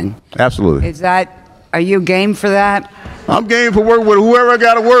going. Absolutely. Are you game for that? I'm game for working with whoever I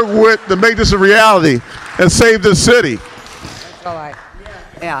got to work with to make this a reality and save this city. All right.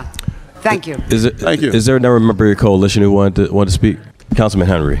 Yeah. Thank you. Thank you. Is there another member of your coalition who wanted to speak? Councilman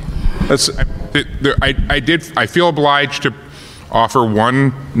Henry. I feel obliged to offer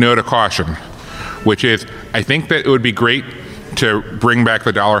one note of caution, which is I think that it would be great to bring back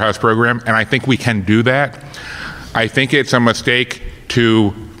the Dollar House program, and I think we can do that. I think it's a mistake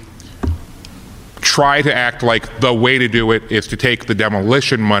to try to act like the way to do it is to take the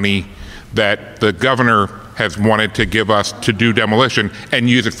demolition money that the governor has wanted to give us to do demolition and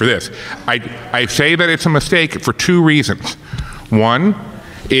use it for this. I say that it's a mistake for two reasons. One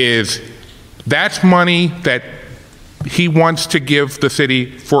is that's money that he wants to give the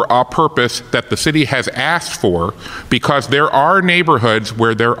city for a purpose that the city has asked for, because there are neighborhoods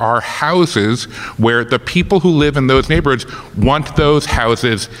where there are houses where the people who live in those neighborhoods want those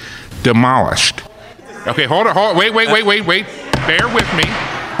houses demolished. Okay, hold on, wait. Bear with me.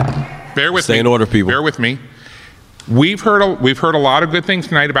 Stay in order, people. Bear with me. We've heard a lot of good things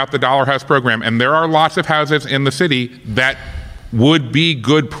tonight about the Dollar House program, and there are lots of houses in the city that would be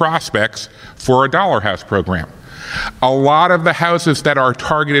good prospects for a Dollar House program. A lot of the houses that are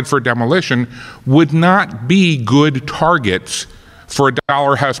targeted for demolition would not be good targets for a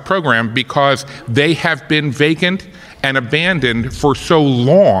Dollar House program because they have been vacant and abandoned for so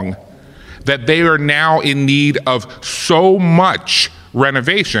long that they are now in need of so much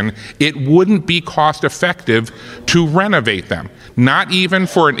renovation, it wouldn't be cost effective to renovate them, not even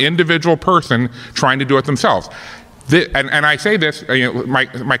for an individual person trying to do it themselves. And I say this,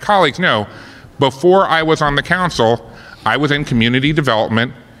 my colleagues know, before I was on the council, I was in community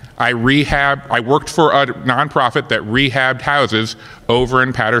development. I worked for a nonprofit that rehabbed houses over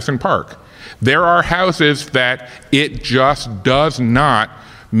in Patterson Park. There are houses that it just does not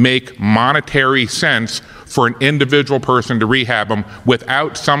make monetary sense for an individual person to rehab them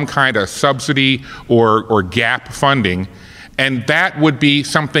without some kind of subsidy or gap funding. And that would be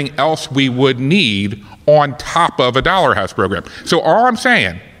something else we would need on top of a Dollar House program. So all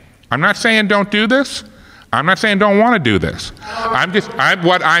I'm not saying don't do this. I'm not saying don't want to do this.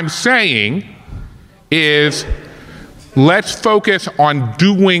 What I'm saying is let's focus on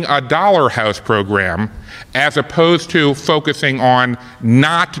doing a Dollar House program as opposed to focusing on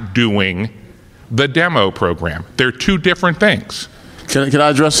not doing the demo program. They're two different things. Can I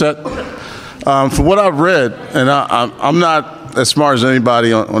address that? From what I've read, and I'm not as smart as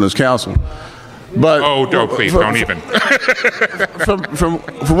anybody on this council, but please don't even. from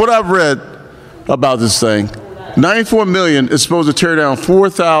what I've read about this thing, $94 million is supposed to tear down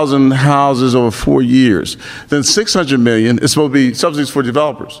 4,000 houses over 4 years. Then $600 million is supposed to be subsidies for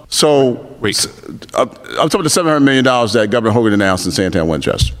developers. So I'm talking the $700 million that Governor Hogan announced in Sandtown,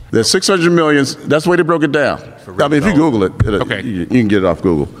 Winchester. There's $600 million. That's the way they broke it down. I mean, if you Google it, you can get it off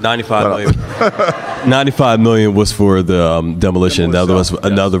Google. $95 million was for the demolition. Now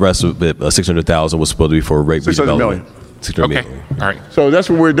the rest of it, $600,000 was supposed to be for rate redevelopment. Million. Okay. All right. So that's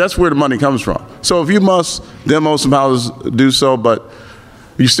where the money comes from. So if you must demo some houses, do so, but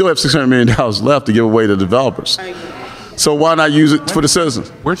you still have $600 million left to give away to developers. So why not use it for the citizens?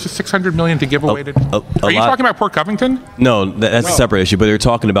 Where's the $600 million to give away to? Are you talking about Port Covington? No, that's a separate issue. But they're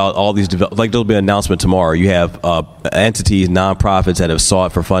talking about all these like there'll be an announcement tomorrow. You have entities, nonprofits that have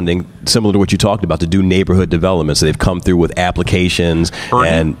sought for funding, similar to what you talked about, to do neighborhood development. So they've come through with applications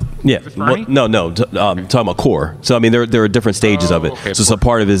and talking about core. So I mean, there are different stages of it. Okay, so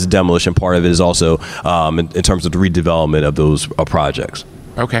part of it is demolition, part of it is also in terms of the redevelopment of those projects.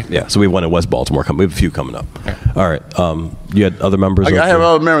 Okay. Yeah, so we have one in West Baltimore coming. We have a few coming up. Okay. All right. You had other members? I have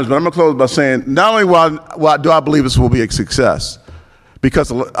other members, but I'm going to close by saying not only why do I believe this will be a success,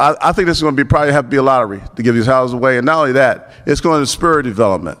 because I think this is going to probably have to be a lottery to give these houses away. And not only that, it's going to spur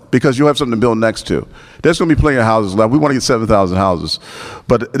development because you'll have something to build next to. There's going to be plenty of houses left. We want to get 7,000 houses,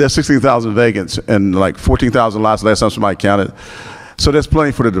 but there's 16,000 vacants and like 14,000 lots last time somebody counted. So there's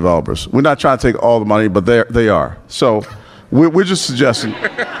plenty for the developers. We're not trying to take all the money, but they are. So we're just suggesting,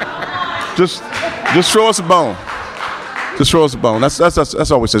 just throw us a bone. Just throw us a bone. That's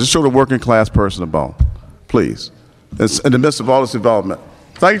all we say. Just show the working class person a bone, please. It's in the midst of all this development.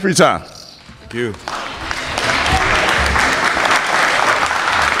 Thank you for your time. Thank you.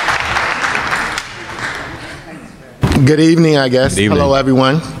 Good evening, I guess. Good evening. Hello,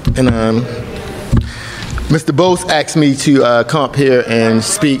 everyone. And Mr. Bose asked me to come up here and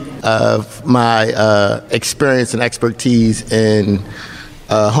speak of my experience and expertise in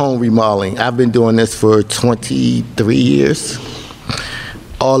home remodeling. I've been doing this for 23 years,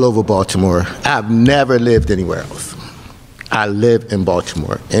 all over Baltimore. I've never lived anywhere else. I live in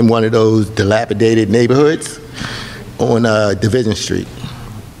Baltimore, in one of those dilapidated neighborhoods on Division Street,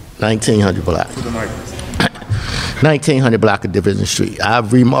 1900 block. 1900 block of Division Street.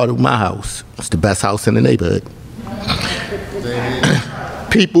 I've remodeled my house. It's the best house in the neighborhood.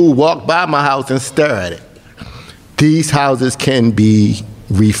 People walk by my house and stare at it. These houses can be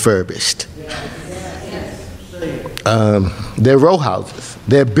refurbished. They're row houses.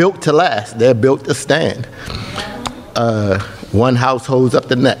 They're built to last. They're built to stand. One house holds up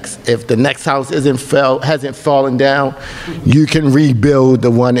the next. If the next house hasn't fallen down, you can rebuild the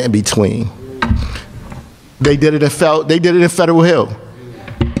one in between. They did it in Federal Hill.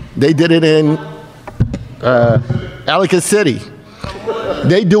 They did it in Ellicott City.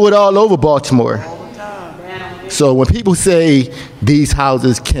 They do it all over Baltimore. So when people say these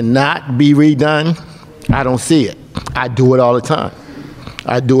houses cannot be redone, I don't see it. I do it all the time.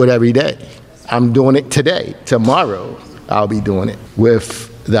 I do it every day. I'm doing it today. Tomorrow, I'll be doing it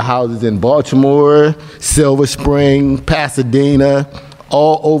with the houses in Baltimore, Silver Spring, Pasadena,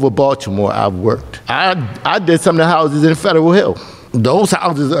 all over Baltimore I've worked. I did some of the houses in Federal Hill. Those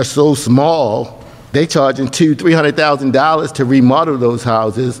houses are so small, they charging $200,000-$300,000 to remodel those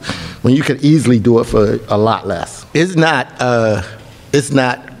houses when you could easily do it for a lot less. It's not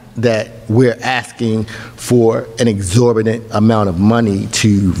that we're asking for an exorbitant amount of money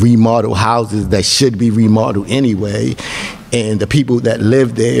to remodel houses that should be remodeled anyway, and the people that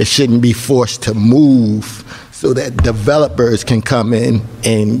live there shouldn't be forced to move so that developers can come in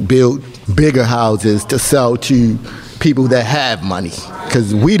and build bigger houses to sell to people that have money,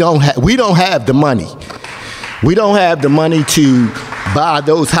 because we don't have the money. We don't have the money to buy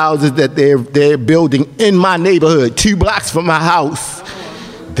those houses that they're building in my neighborhood, 2 blocks from my house.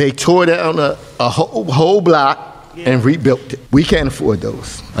 They tore down a whole block and rebuilt it. We can't afford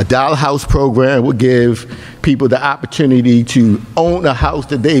those. A dollar house program would give people the opportunity to own a house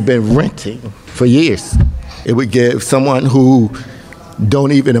that they've been renting for years. It would give someone who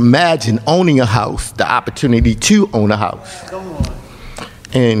don't even imagine owning a house the opportunity to own a house.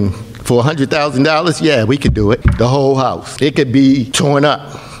 And for $100,000, yeah, we could do it. The whole house. It could be torn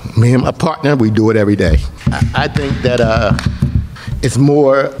up. Me and my partner, we do it every day. I think that it's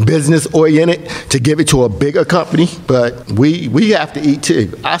more business-oriented to give it to a bigger company, but we have to eat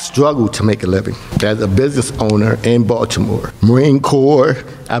too. I struggle to make a living as a business owner in Baltimore. Marine Corps,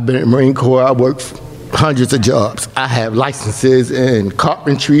 I've been in Marine Corps, I worked hundreds of jobs. I have licenses in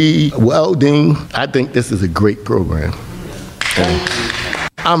carpentry, welding. I think this is a great program. And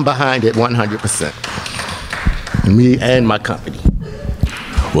I'm behind it 100%. Me and my company.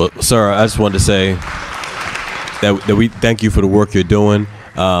 Well, sir, I just wanted to say that we thank you for the work you're doing.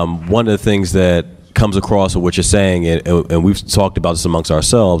 One of the things that comes across with what you're saying, and we've talked about this amongst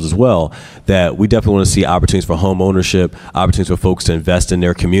ourselves as well, that we definitely want to see opportunities for home ownership, opportunities for folks to invest in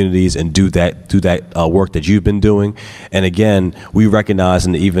their communities and do that work that you've been doing. And again, we recognize,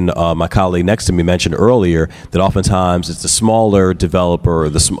 and even my colleague next to me mentioned earlier, that oftentimes it's the smaller developer or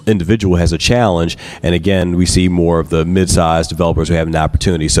the individual has a challenge. And again, we see more of the mid-sized developers who have an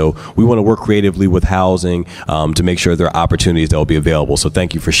opportunity. So we want to work creatively with housing to make sure there are opportunities that will be available. So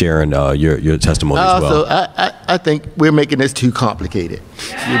thank you for sharing your testimony. Also, I think we're making this too complicated.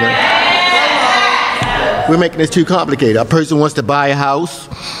 You know? We're making this too complicated. A person wants to buy a house.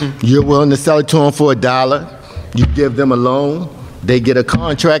 You're willing to sell it to them for $1. You give them a loan. They get a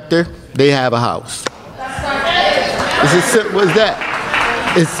contractor. They have a house. It's as simple as that.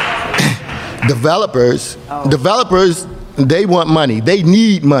 It's developers. Developers, they want money. They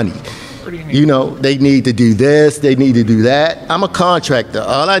need money. You know, they need to do this. They need to do that. I'm a contractor.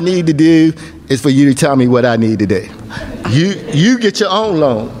 All I need to do is for you to tell me what I need to do. You get your own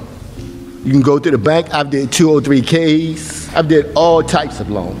loan. You can go to the bank. I've did 203Ks. I've did all types of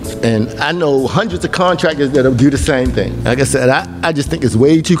loans. And I know hundreds of contractors that'll do the same thing. Like I said, I just think it's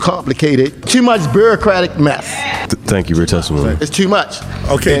way too complicated. Too much bureaucratic mess. Thank you for your testimony. It's too much.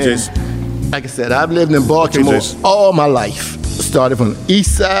 Okay, and Jason. Like I said, I've lived in Baltimore all my life. Started from the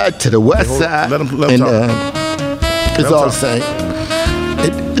east side to the west side. Let him and talk. It's all the same.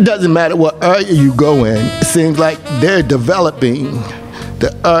 It doesn't matter what area you go in. It seems like they're developing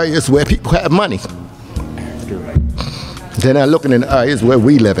the areas where people have money. They're not looking in the areas where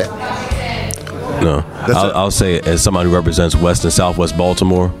we live at. No, I'll say, as somebody who represents West and Southwest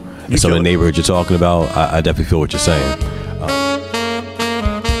Baltimore, and some of the neighborhoods you're talking about, I definitely feel what you're saying.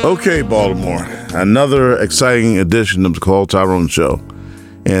 Okay, Baltimore. Another exciting edition of the Call Tyrone Show.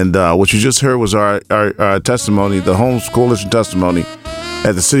 And what you just heard was our testimony, the Homes Coalition testimony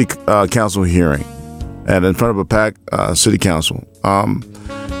at the City Council hearing and in front of a packed City Council.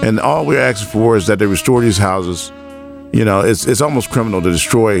 And all we're asking for is that they restore these houses. You know, it's almost criminal to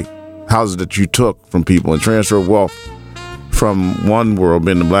destroy houses that you took from people and transfer wealth from one world,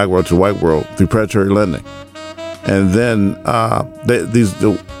 being the black world, to the white world through predatory lending. And then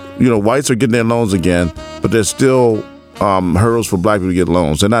whites are getting their loans again, but there's still hurdles for black people to get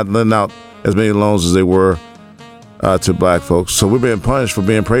loans. They're not lending out as many loans as they were to black folks. So we're being punished for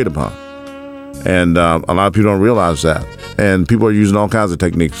being preyed upon. And a lot of people don't realize that. And people are using all kinds of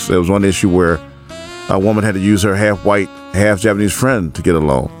techniques. There was one issue where a woman had to use her half white, half Japanese friend to get a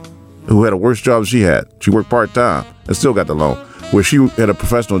loan, who had a worse job than she had. She worked part-time and still got the loan, where she had a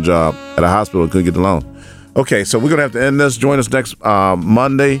professional job at a hospital and couldn't get the loan. Okay, so we're going to have to end this. Join us next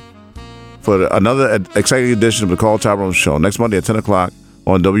Monday for another exciting edition of the Call Tyrone Show. Next Monday at 10 o'clock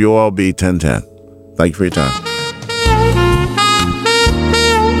on WOLB 1010. Thank you for your time.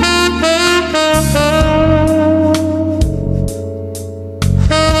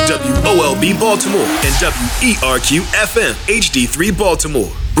 WOLB Baltimore and WERQ FM HD3 Baltimore.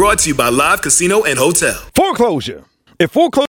 Brought to you by Live Casino and Hotel. Foreclosure. If foreclosure